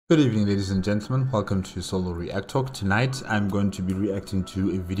Good evening, ladies and gentlemen. Welcome to Solo ReacTalk. Tonight, I'm going to be reacting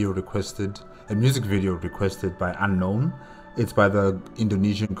to a music video requested by Unknown. It's by the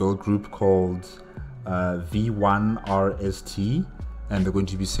Indonesian girl group called V1RST, and they're going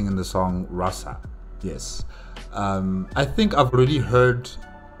to be singing the song Rasa. Yes, I think I've already heard,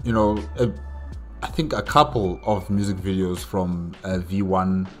 I think a couple of music videos from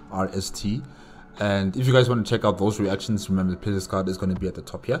V1RST. And if you guys want to check out those reactions, remember the playlist card is going to be at the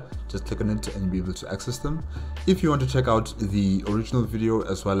top here. Just click on it and you'll be able to access them. If you want to check out the original video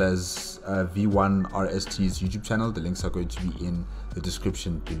as well as V1RST's YouTube channel, the links are going to be in the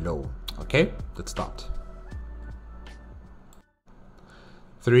description below. Okay, let's start.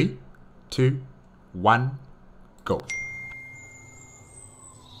 3, 2, 1, go.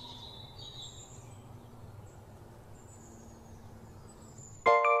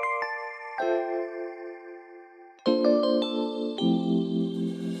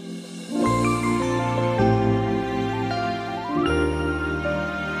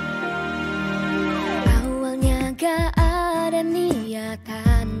 Gak ada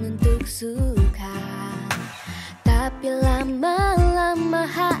niatan untuk suka, tapi lama-lama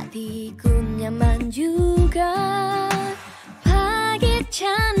hatiku nyaman juga. Pagi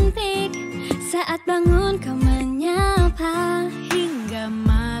cantik, saat bangun kau menyapa, hingga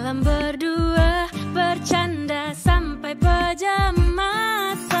malam berdua bercanda sampai pejam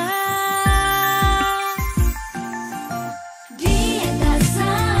mata. Dia tak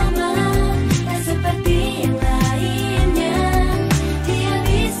sama, tak seperti yang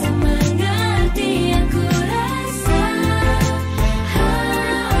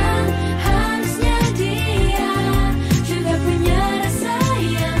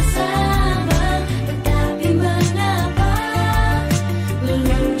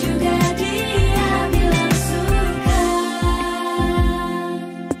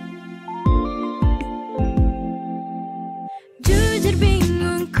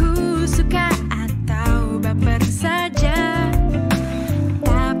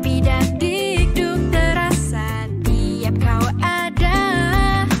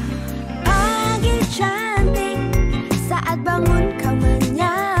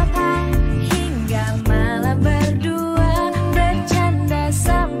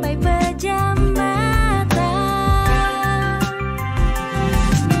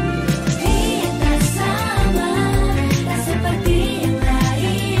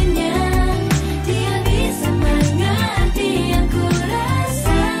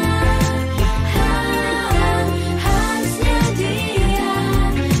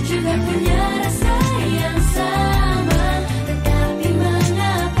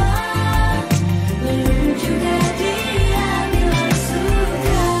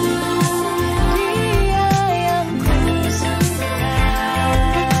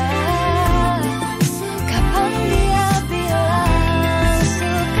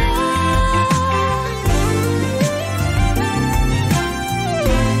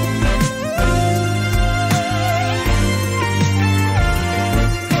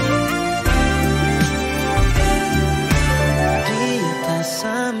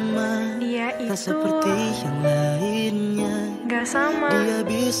seperti yang lainnya, gak sama. Dia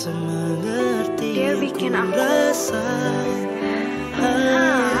bisa mengerti, dia bikin aku rasa.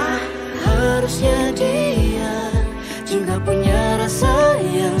 Harusnya dia juga punya rasa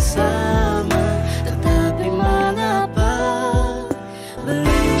yang sama, tetapi mengapa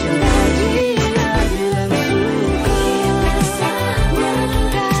belum juga dia bilang suka.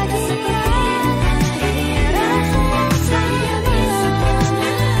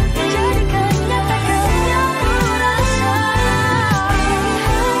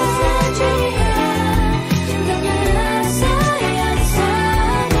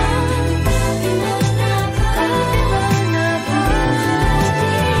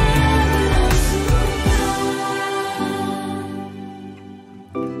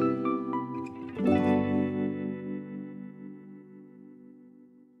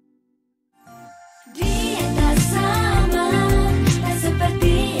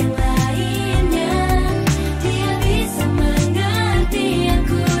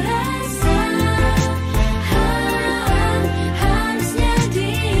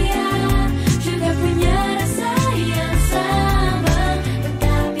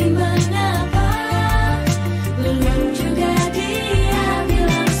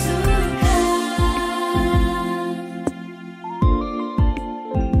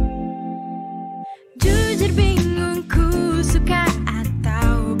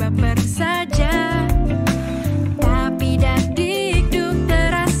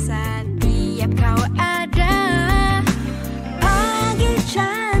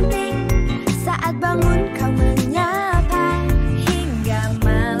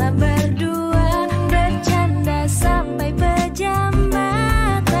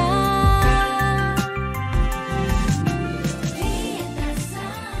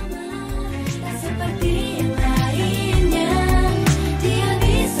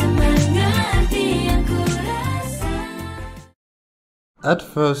 At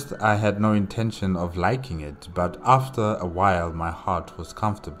first, I had no intention of liking it, but after a while, my heart was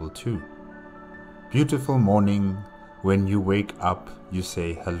comfortable too. Beautiful morning, when you wake up, you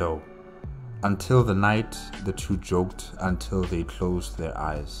say hello. Until the night, the two joked until they closed their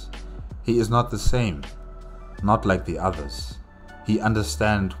eyes. He is not the same, not like the others. He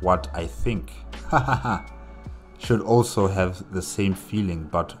understands what I think. Ha ha ha. Should also have the same feeling,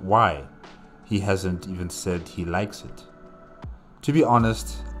 but why? He hasn't even said he likes it. To be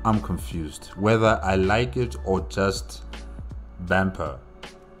honest, I'm confused whether I like it or just bamper.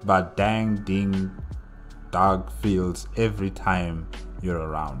 But dang ding dog feels every time you're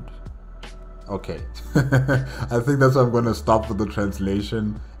around. Okay, I think that's why I'm going to stop with the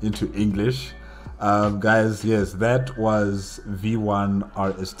translation into English. Guys, yes, that was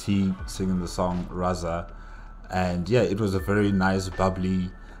V1RST singing the song Rasa. And yeah, it was a very nice, bubbly,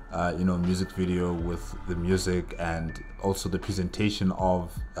 music video with the music and also the presentation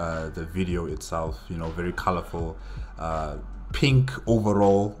of the video itself. Very colorful, pink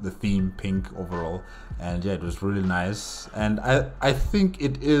overall, the theme pink overall, and yeah, it was really nice. And I think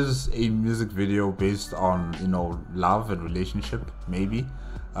it is a music video based on love and relationship, maybe.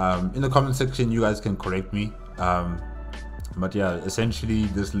 In the comment section, you guys can correct me. But yeah, essentially,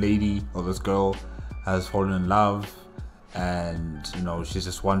 this lady or this girl has fallen in love, and she's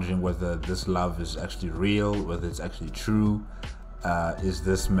just wondering whether this love is actually real, whether it's actually true. Is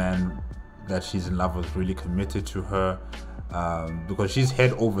this man that she's in love with really committed to her? Because she's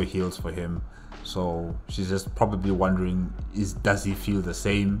head over heels for him, so she's just probably wondering, does he feel the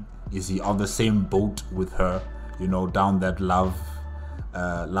same? Is he on the same boat with her, down that love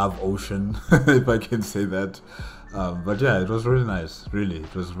ocean, if I can say that. But yeah, it was really nice. Really,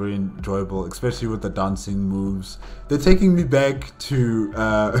 it was very enjoyable, especially with the dancing moves. They're taking me back to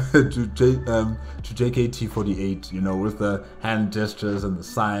JKT48, with the hand gestures and the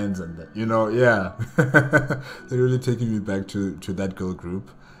signs and yeah. They're really taking me back to that girl group,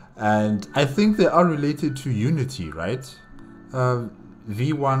 and I think they are related to Unity, right?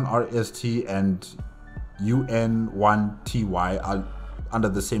 V1RST and UN1TY are under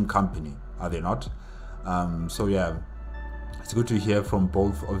the same company, are they not? So yeah, it's good to hear from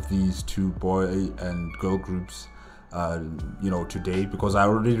both of these two boy and girl groups today, because I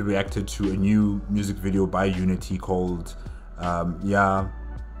already reacted to a new music video by Unity called Ya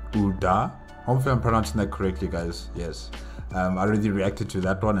Uda. Hopefully I'm pronouncing that correctly, guys. Yes, I already reacted to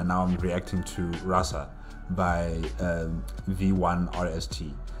that one, and now I'm reacting to Rasa by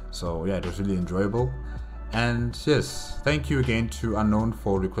V1RST. So yeah, it was really enjoyable. And yes, thank you again to Unknown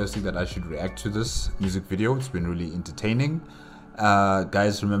for requesting that I should react to this music video. It's been really entertaining.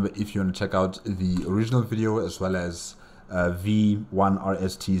 Guys, remember, if you want to check out the original video as well as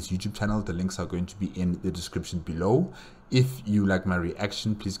V1RST's YouTube channel, the links are going to be in the description below. If you like my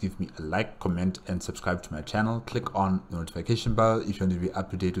reaction, please give me a like, comment, and subscribe to my channel. Click on the notification bell if you want to be up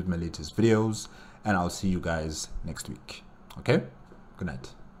to date with my latest videos, and I'll see you guys next week. Okay? Good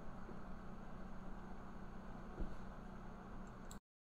night.